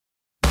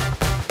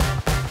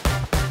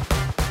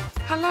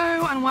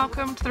Hello and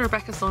welcome to the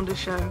Rebecca Saunders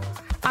Show.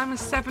 I'm a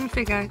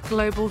 7-figure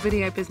global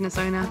video business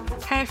owner,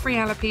 hair-free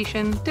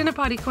alopecia, dinner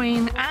party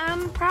queen,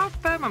 and proud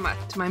fur mama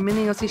to my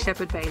mini Aussie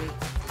Shepherd Bailey.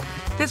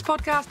 This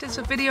podcast is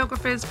for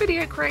videographers,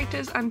 video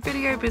creators, and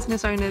video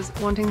business owners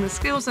wanting the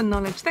skills and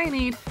knowledge they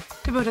need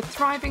to build a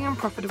thriving and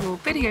profitable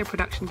video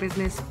production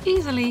business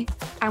easily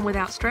and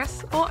without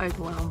stress or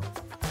overwhelm.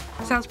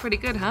 Sounds pretty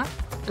good, huh?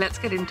 Let's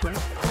get into it.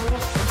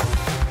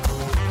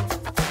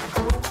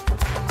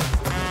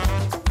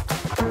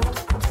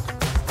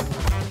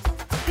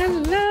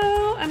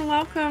 Hello and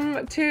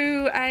welcome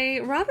to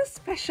a rather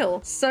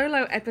special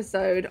solo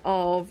episode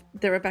of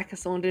the Rebecca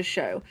Saunders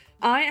Show.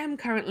 I am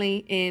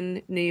currently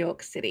in New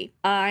York City.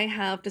 I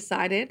have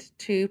decided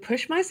to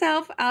push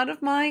myself out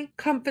of my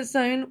comfort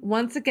zone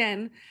once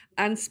again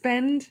and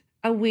spend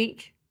a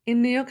week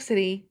in New York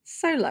City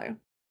solo.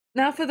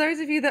 Now, for those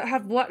of you that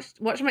have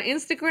watched my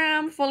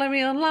Instagram, follow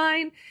me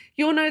online,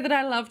 you'll know that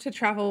I love to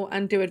travel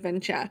and do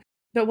adventure.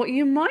 But what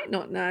you might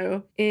not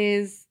know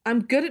is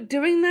I'm good at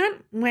doing that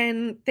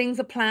when things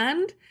are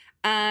planned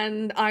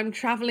and I'm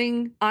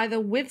traveling either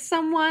with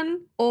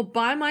someone or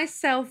by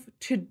myself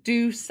to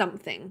do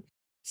something.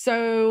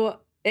 So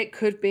it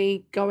could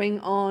be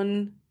going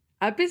on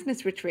a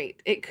business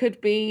retreat. It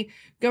could be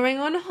going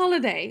on a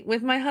holiday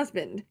with my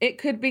husband. It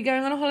could be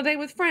going on a holiday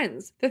with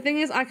friends. The thing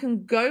is, I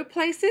can go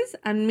places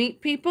and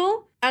meet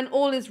people and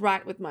all is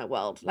right with my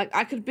world. Like,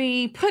 I could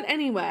be put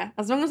anywhere.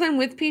 As long as I'm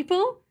with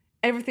people,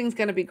 everything's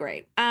going to be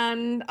great.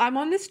 And I'm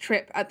on this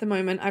trip at the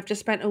moment. I've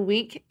just spent a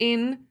week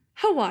in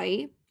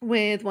Hawaii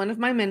with one of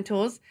my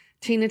mentors,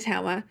 Tina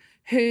Tower,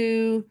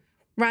 who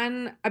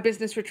ran a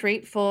business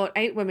retreat for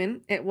 8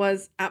 women. It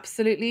was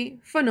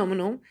absolutely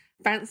phenomenal.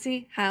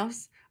 Fancy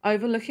house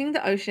overlooking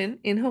the ocean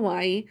in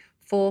Hawaii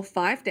for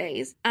 5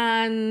 days.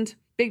 And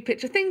big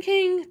picture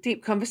thinking,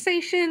 deep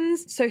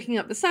conversations, soaking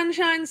up the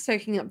sunshine,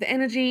 soaking up the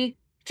energy,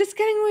 just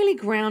getting really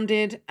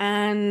grounded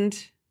and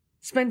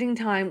spending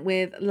time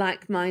with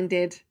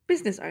like-minded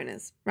business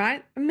owners,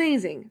 right?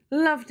 Amazing.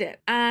 Loved it.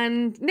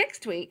 And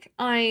next week,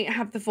 I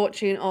have the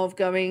fortune of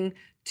going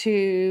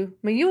to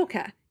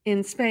Mallorca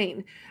in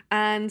Spain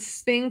and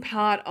being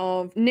part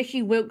of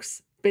Nikki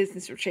Wilkes'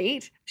 business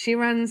retreat. She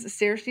runs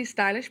Seriously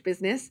Stylish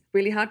Business,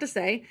 really hard to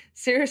say,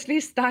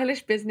 Seriously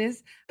Stylish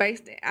Business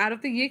based out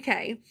of the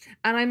UK.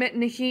 And I met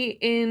Nikki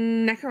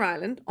on Necker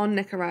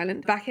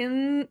Island, back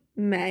in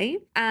May,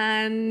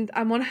 and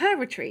I'm on her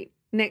retreat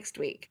next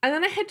week. And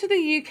then I head to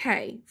the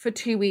UK for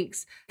 2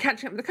 weeks,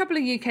 catching up with a couple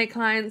of UK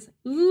clients,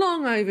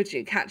 long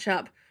overdue catch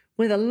up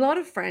with a lot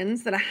of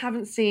friends that I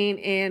haven't seen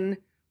in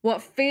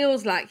what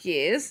feels like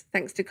years,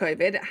 thanks to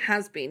COVID. It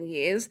has been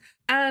years.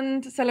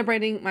 And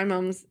celebrating my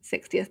mum's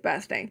 60th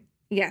birthday.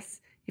 Yes,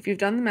 if you've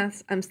done the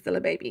maths, I'm still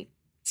a baby.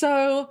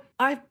 So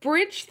I've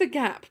bridged the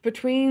gap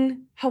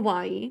between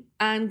Hawaii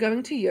and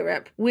going to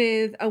Europe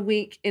with a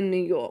week in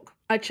New York.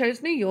 I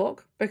chose New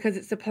York because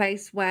it's a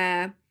place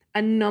where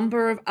a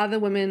number of other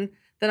women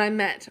that I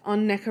met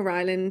on Necker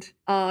Island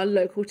are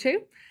local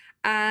to.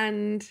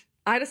 And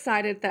I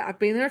decided that I've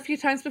been there a few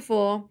times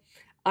before.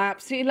 I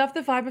absolutely love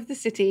the vibe of the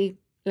city.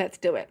 Let's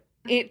do it.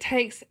 It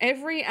takes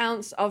every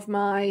ounce of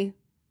my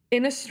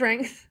inner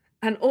strength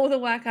and all the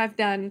work I've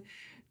done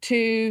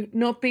to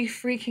not be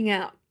freaking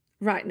out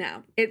right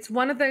now. It's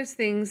one of those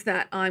things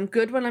that I'm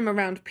good when I'm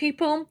around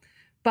people,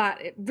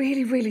 but it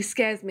really, really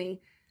scares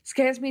me.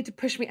 Scares me to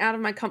push me out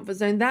of my comfort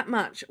zone that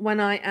much when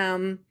I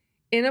am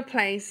in a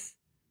place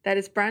that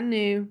is brand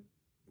new,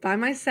 by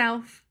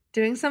myself,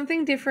 doing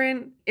something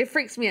different. It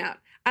freaks me out.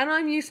 And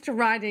I'm used to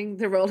riding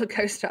the roller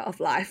coaster of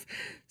life.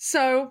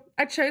 So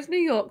I chose New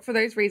York for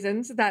those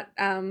reasons, that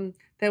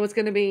there was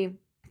going to be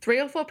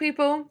 3 or 4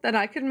 people that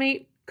I could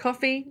meet,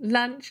 coffee,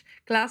 lunch,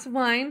 glass of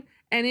wine,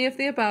 any of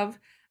the above.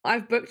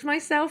 I've booked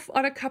myself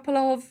on a couple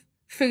of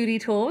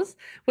foodie tours,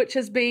 which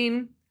has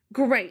been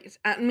great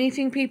at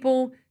meeting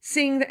people,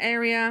 seeing the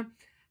area,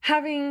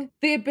 having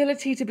the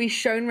ability to be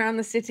shown around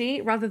the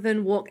city rather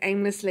than walk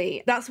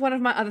aimlessly. That's one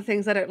of my other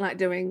things I don't like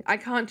doing. I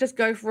can't just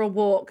go for a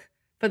walk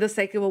for the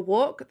sake of a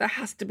walk. There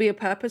has to be a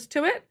purpose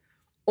to it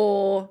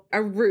or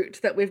a route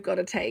that we've got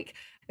to take.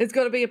 There's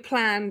got to be a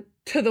plan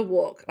to the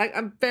walk. Like,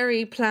 I'm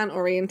very plan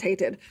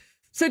orientated.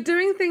 So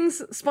doing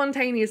things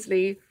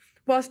spontaneously,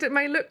 whilst it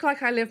may look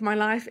like I live my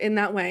life in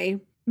that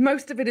way,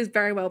 most of it is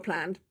very well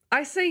planned.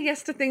 I say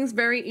yes to things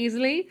very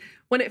easily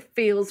when it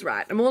feels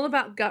right. I'm all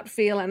about gut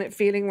feel and it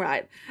feeling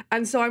right.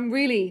 And so I'm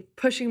really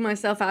pushing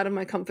myself out of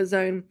my comfort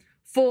zone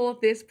for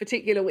this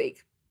particular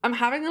week. I'm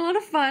having a lot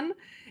of fun.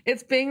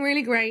 It's being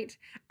really great.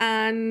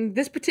 And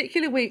this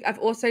particular week, I've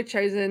also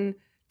chosen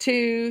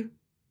to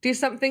do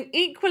something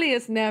equally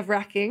as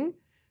nerve-wracking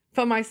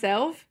for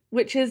myself,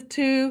 which is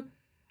to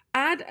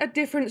add a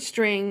different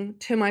string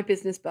to my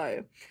business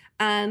bow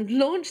and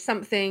launch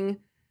something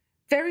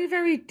very,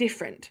 very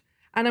different.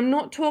 And I'm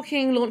not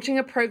talking launching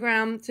a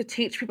program to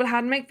teach people how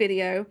to make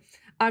video.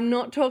 I'm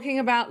not talking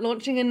about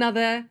launching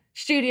another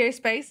studio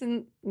space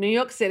in New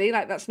York City.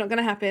 Like, that's not going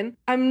to happen.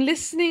 I'm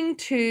listening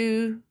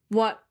to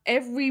what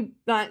every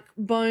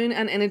bone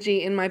and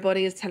energy in my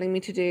body is telling me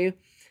to do.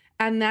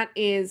 And that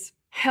is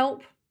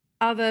help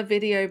other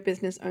video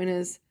business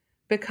owners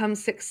become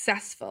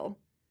successful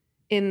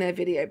in their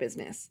video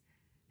business.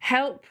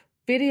 Help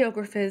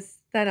videographers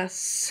that are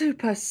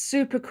super,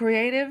 super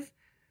creative,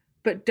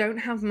 but don't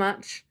have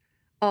much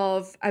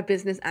of a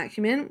business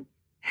acumen.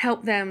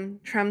 Help them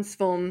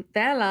transform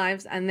their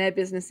lives and their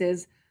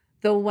businesses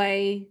the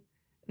way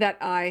that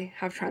I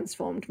have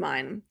transformed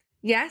mine.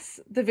 Yes,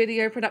 the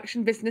video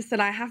production business that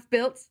I have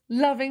built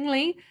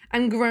lovingly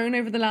and grown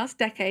over the last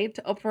decade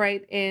to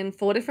operate in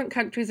 4 different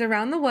countries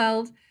around the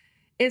world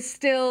is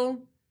still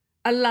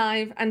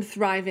alive and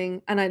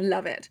thriving, and I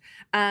love it.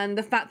 And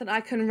the fact that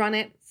I can run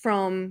it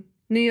from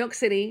New York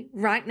City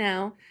right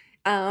now,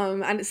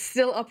 and it's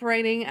still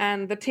operating,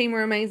 and the team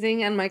are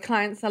amazing, and my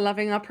clients are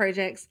loving our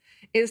projects,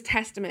 is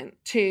testament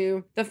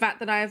to the fact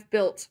that I have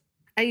built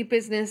a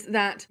business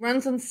that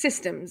runs on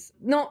systems,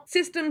 not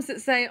systems that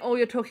say, oh,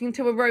 you're talking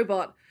to a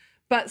robot,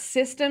 but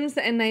systems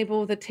that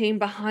enable the team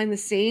behind the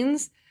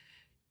scenes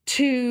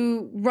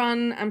to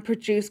run and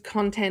produce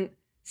content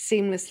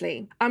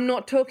seamlessly. I'm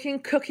not talking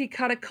cookie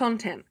cutter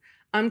content.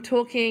 I'm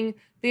talking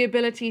the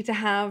ability to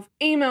have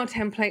email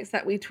templates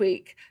that we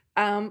tweak,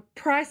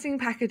 pricing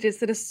packages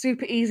that are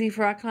super easy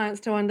for our clients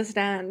to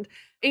understand,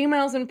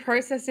 emails and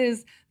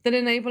processes that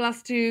enable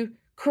us to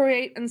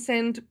create and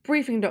send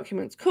briefing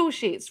documents, call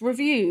sheets,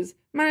 reviews,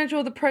 manage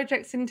all the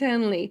projects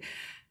internally.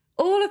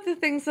 All of the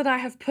things that I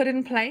have put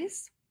in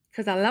place,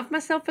 because I love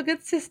myself a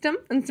good system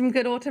and some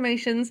good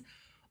automations,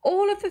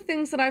 all of the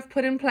things that I've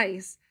put in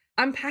place,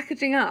 I'm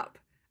packaging up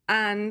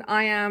and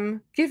I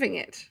am giving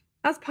it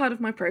as part of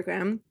my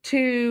program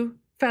to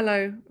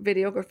fellow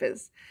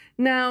videographers.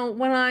 Now,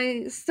 when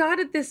I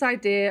started this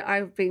idea,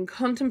 I've been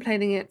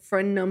contemplating it for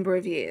a number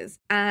of years,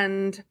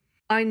 and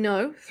I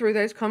know through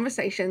those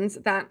conversations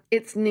that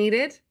it's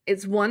needed,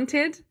 it's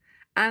wanted,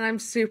 and I'm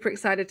super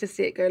excited to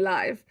see it go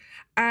live.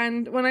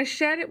 And when I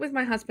shared it with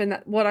my husband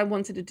that what I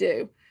wanted to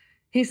do,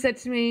 he said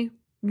to me,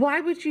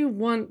 why would you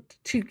want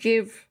to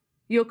give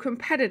your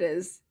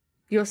competitors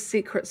your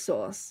secret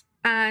sauce?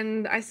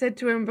 And I said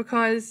to him,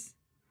 because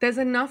there's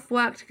enough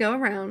work to go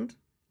around,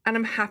 and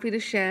I'm happy to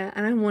share,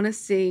 and I want to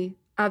see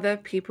other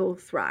people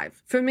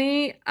thrive. For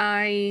me,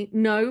 I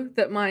know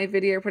that my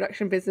video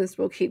production business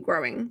will keep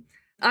growing.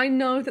 I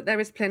know that there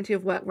is plenty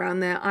of work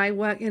around there. I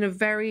work in a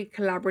very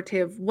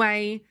collaborative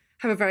way,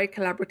 have a very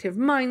collaborative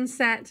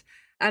mindset,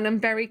 and I'm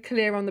very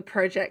clear on the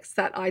projects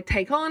that I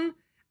take on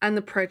and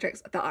the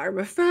projects that I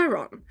refer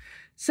on.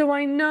 So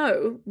I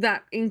know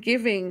that in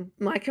giving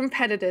my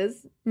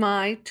competitors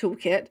my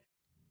toolkit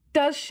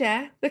does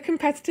share the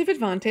competitive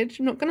advantage,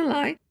 I'm not going to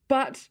lie,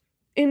 but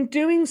in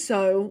doing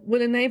so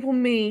will enable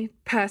me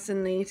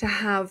personally to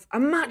have a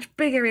much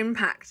bigger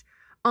impact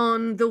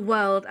on the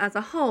world as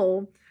a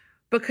whole,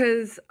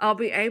 because I'll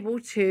be able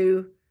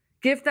to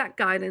give that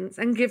guidance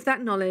and give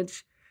that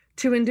knowledge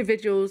to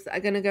individuals that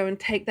are going to go and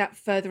take that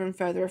further and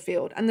further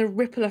afield. And the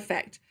ripple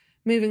effect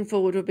moving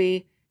forward will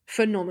be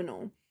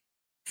phenomenal.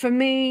 For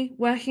me,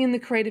 working in the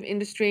creative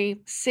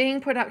industry, seeing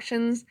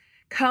productions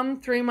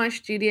come through my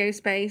studio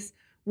space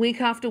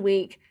week after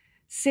week,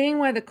 seeing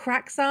where the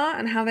cracks are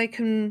and how they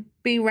can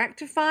be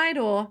rectified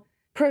or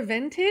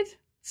prevented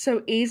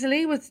so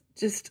easily with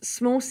just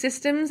small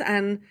systems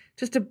and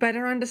just a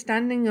better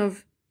understanding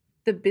of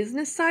the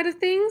business side of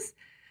things,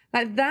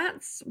 like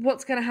that's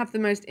what's going to have the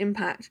most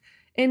impact.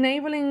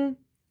 Enabling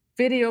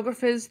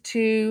videographers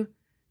to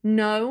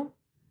know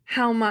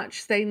how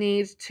much they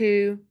need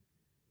to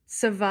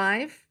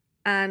survive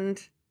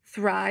and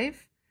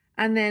thrive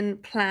and then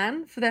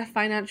plan for their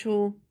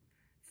financial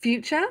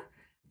future.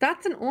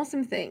 That's an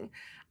awesome thing.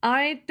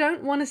 I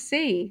don't want to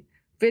see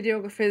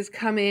videographers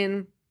come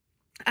in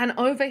and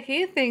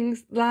overhear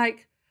things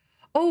like,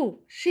 oh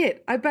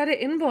shit, I better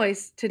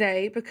invoice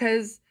today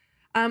because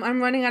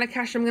I'm running out of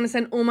cash. I'm going to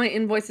send all my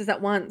invoices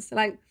at once.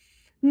 Like,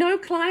 no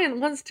client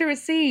wants to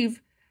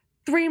receive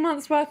 3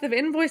 months worth of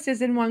invoices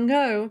in one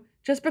go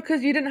just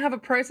because you didn't have a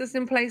process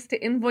in place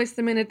to invoice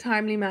them in a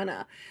timely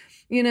manner.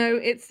 You know,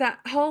 it's that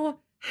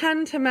whole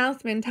hand to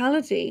mouth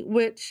mentality,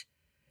 which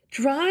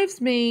drives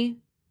me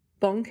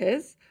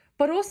bonkers,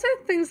 but also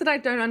things that I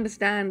don't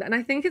understand. And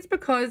I think it's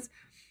because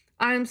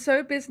I'm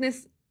so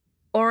business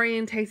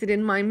orientated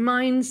in my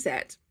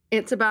mindset.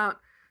 It's about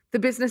the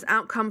business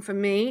outcome for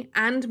me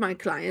and my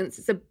clients.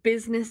 It's a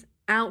business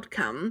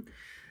outcome.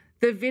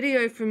 The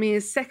video for me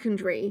is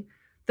secondary,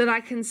 that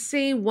I can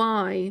see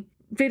why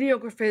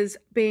videographers,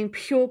 being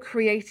pure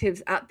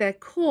creatives at their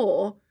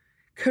core,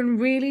 can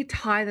really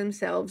tie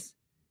themselves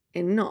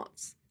in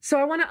knots. So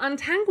I want to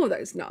untangle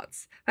those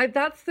knots. Like,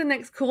 that's the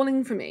next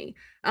calling for me.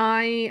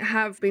 I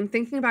have been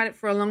thinking about it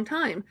for a long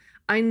time.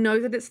 I know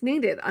that it's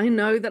needed. I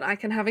know that I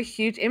can have a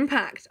huge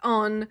impact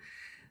on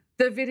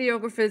the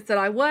videographers that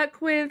I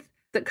work with,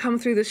 that come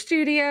through the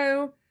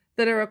studio,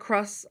 that are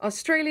across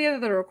Australia,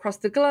 that are across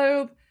the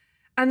globe.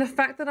 And the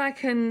fact that I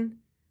can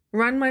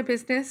run my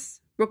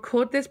business,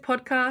 record this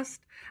podcast,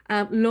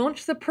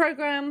 launch the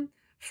program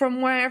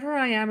from wherever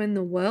I am in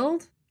the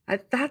world,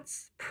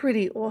 that's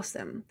pretty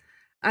awesome.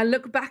 I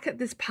look back at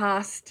this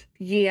past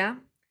year.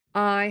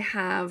 I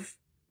have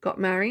got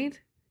married,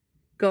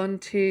 gone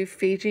to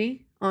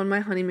Fiji on my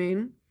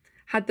honeymoon,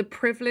 had the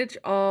privilege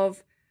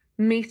of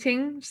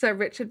meeting Sir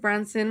Richard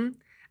Branson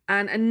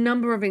and a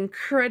number of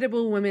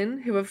incredible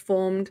women who have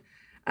formed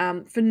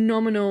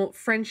phenomenal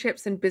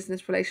friendships and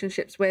business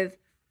relationships with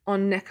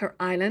on Necker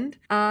Island.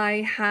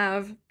 I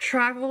have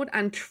traveled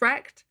and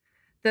trekked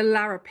the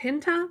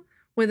Larapinta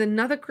with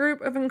another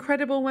group of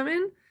incredible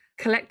women.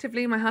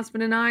 Collectively, my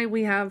husband and I,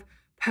 we have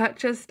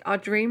purchased our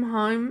dream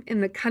home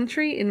in the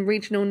country in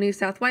regional New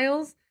South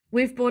Wales.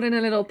 We've brought in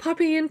a little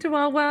puppy into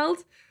our world,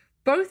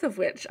 both of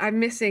which I'm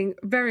missing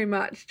very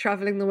much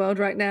traveling the world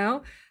right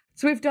now.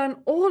 So we've done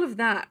all of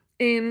that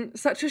in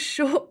such a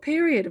short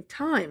period of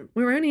time.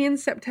 We're only in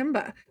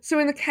September. So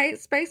in the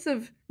space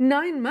of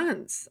 9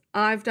 months,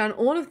 I've done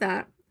all of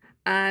that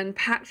and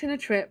packed in a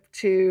trip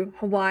to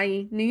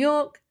Hawaii, New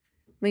York,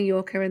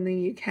 Mallorca, and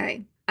the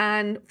UK.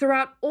 And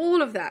throughout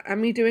all of that, and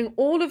me doing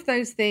all of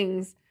those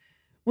things,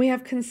 we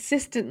have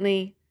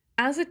consistently,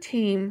 as a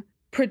team,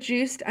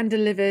 produced and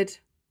delivered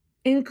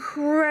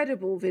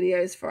incredible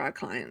videos for our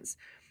clients.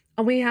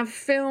 And we have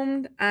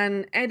filmed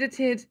and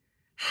edited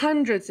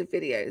hundreds of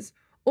videos,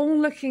 all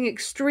looking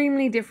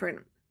extremely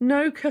different.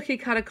 No cookie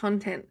cutter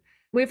content.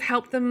 We've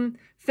helped them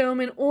film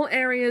in all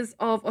areas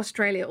of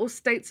Australia, all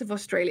states of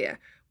Australia.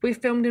 We've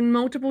filmed in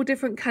multiple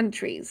different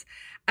countries.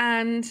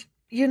 And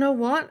you know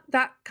what?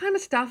 That kind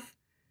of stuff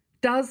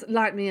does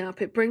light me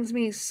up. It brings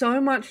me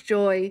so much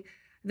joy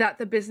that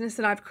the business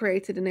that I've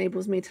created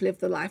enables me to live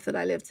the life that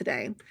I live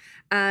today.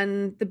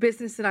 And the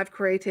business that I've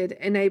created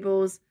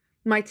enables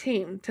my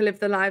team to live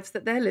the lives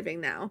that they're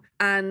living now.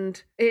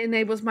 And it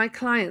enables my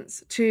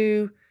clients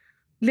to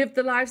live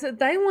the lives that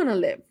they want to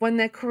live when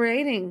they're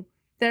creating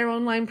their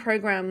online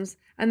programs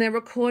and they're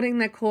recording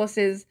their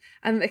courses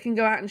and they can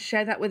go out and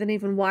share that with an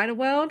even wider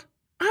world.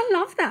 I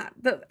love that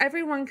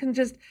everyone can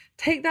just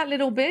take that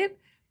little bit,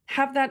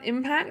 have that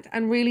impact,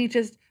 and really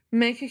just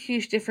make a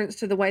huge difference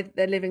to the way that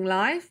they're living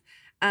life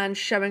and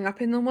showing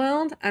up in the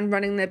world and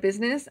running their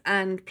business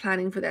and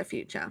planning for their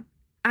future.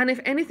 And if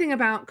anything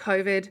about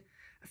COVID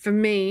for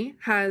me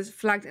has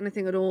flagged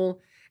anything at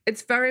all,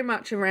 it's very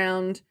much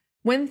around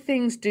when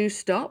things do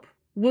stop,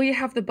 will you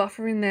have the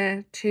buffer in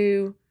there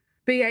to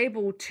be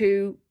able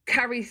to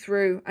carry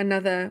through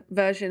another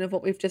version of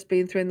what we've just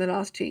been through in the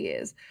last 2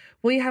 years?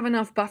 Will you have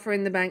enough buffer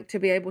in the bank to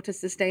be able to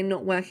sustain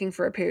not working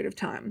for a period of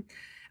time?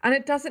 And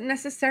it doesn't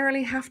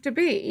necessarily have to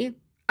be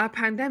a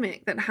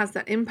pandemic that has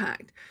that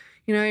impact.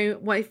 You know,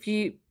 what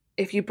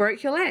if you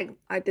broke your leg?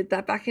 I did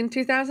that back in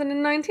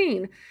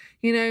 2019.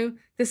 You know,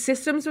 the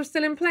systems were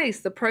still in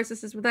place. The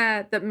processes were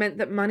there that meant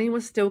that money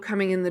was still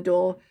coming in the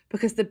door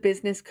because the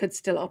business could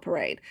still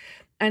operate.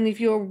 And if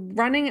you're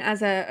running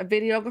as a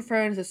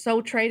videographer and as a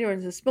sole trader and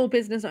as a small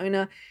business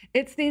owner,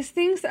 it's these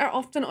things that are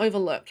often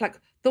overlooked, like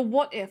the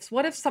what ifs.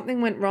 What if something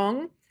went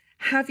wrong?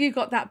 Have you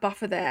got that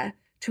buffer there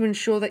to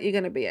ensure that you're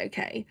going to be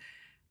okay?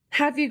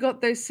 Have you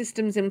got those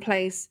systems in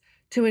place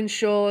to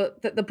ensure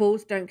that the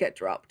balls don't get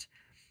dropped?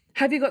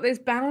 Have you got those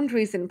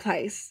boundaries in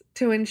place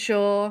to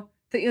ensure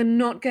that you're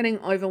not getting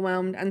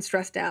overwhelmed and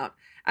stressed out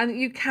and that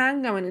you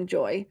can go and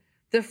enjoy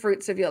the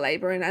fruits of your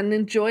labor and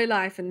enjoy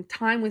life and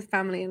time with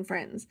family and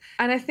friends?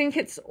 And I think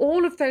it's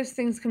all of those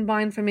things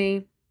combined for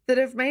me that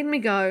have made me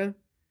go,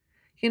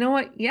 you know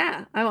what?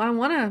 Yeah, I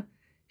want to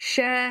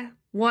share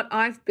what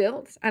I've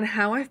built and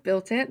how I've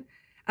built it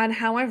and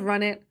how I've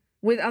run it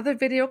with other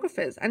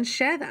videographers and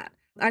share that.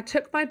 I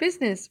took my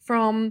business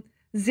from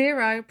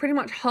zero, pretty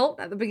much halt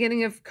at the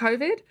beginning of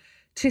COVID,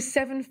 to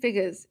 7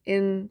 figures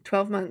in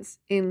 12 months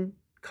in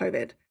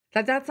COVID.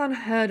 Like, that's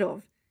unheard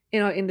of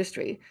in our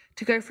industry.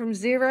 To go from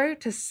 0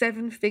 to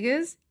 7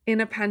 figures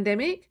in a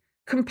pandemic,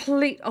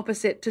 complete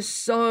opposite to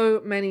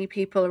so many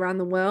people around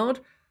the world.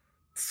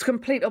 It's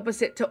complete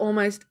opposite to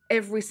almost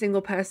every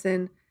single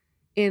person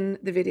in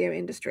the video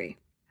industry.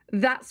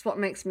 That's what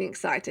makes me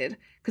excited,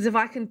 because if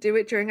I can do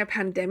it during a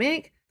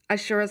pandemic, I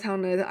sure as hell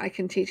know that I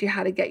can teach you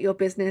how to get your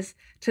business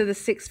to the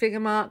 6-figure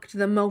mark, to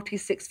the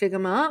multi-6-figure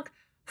mark,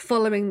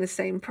 following the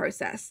same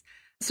process.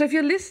 So if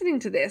you're listening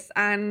to this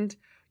and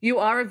you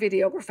are a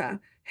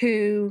videographer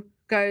who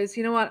goes,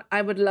 you know what,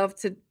 I would love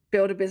to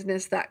build a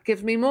business that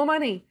gives me more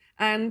money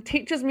and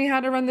teaches me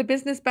how to run the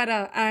business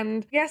better,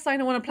 and yes, I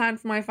want to plan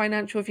for my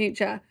financial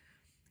future,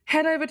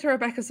 head over to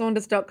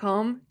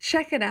RebeccaSaunders.com,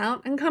 check it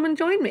out, and come and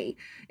join me.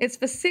 It's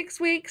for 6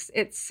 weeks.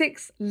 It's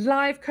 6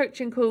 live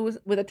coaching calls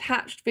with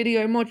attached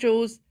video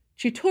modules,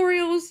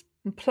 tutorials,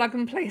 and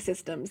plug-and-play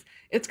systems.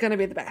 It's going to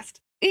be the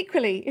best.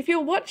 Equally, if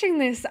you're watching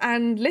this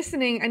and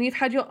listening and you've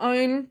had your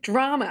own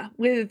drama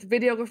with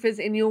videographers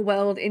in your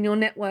world, in your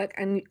network,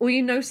 or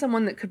you know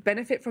someone that could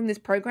benefit from this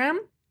program,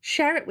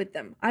 share it with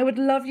them. I would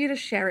love you to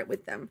share it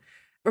with them.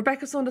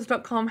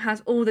 RebeccaSaunders.com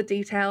has all the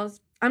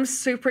details. I'm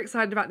super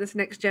excited about this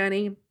next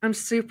journey. I'm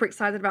super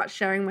excited about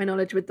sharing my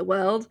knowledge with the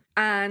world.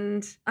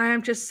 And I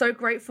am just so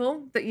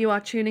grateful that you are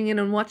tuning in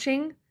and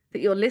watching,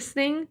 that you're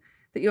listening,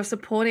 that you're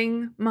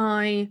supporting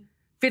my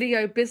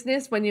video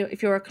business,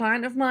 if you're a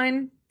client of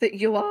mine, that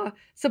you are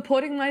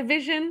supporting my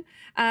vision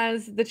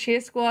as the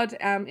Cheer Squad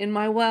in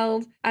my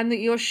world, and that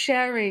you're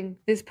sharing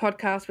this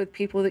podcast with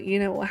people that you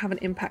know will have an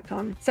impact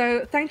on.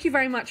 So thank you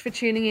very much for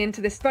tuning in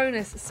to this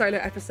bonus solo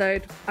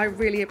episode. I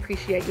really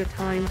appreciate your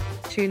time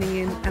tuning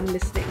in and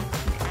listening.